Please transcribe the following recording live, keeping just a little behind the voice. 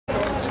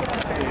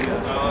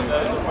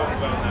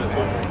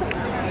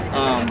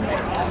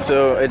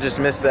So I just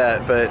missed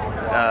that, but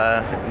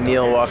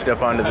Neal walked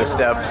up onto the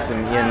steps,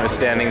 and Ian was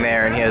standing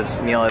there, and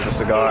Neal has a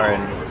cigar,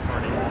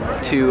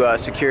 and two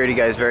security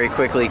guys very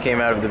quickly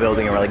came out of the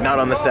building and were like, "Not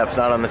on the steps,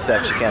 not on the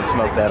steps. You can't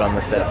smoke that on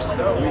the steps."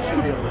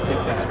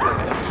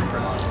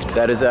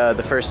 That is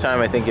the first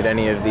time I think at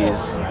any of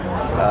these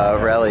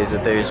rallies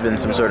that there's been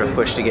some sort of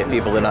push to get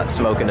people to not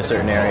smoke in a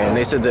certain area, and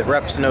they said that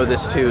reps know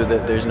this too,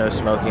 that there's no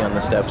smoking on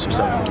the steps or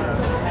something.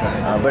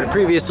 But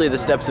previously the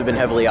steps have been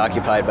heavily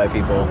occupied by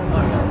people,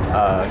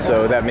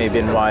 so that may have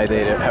been why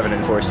they haven't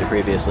enforced it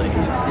previously.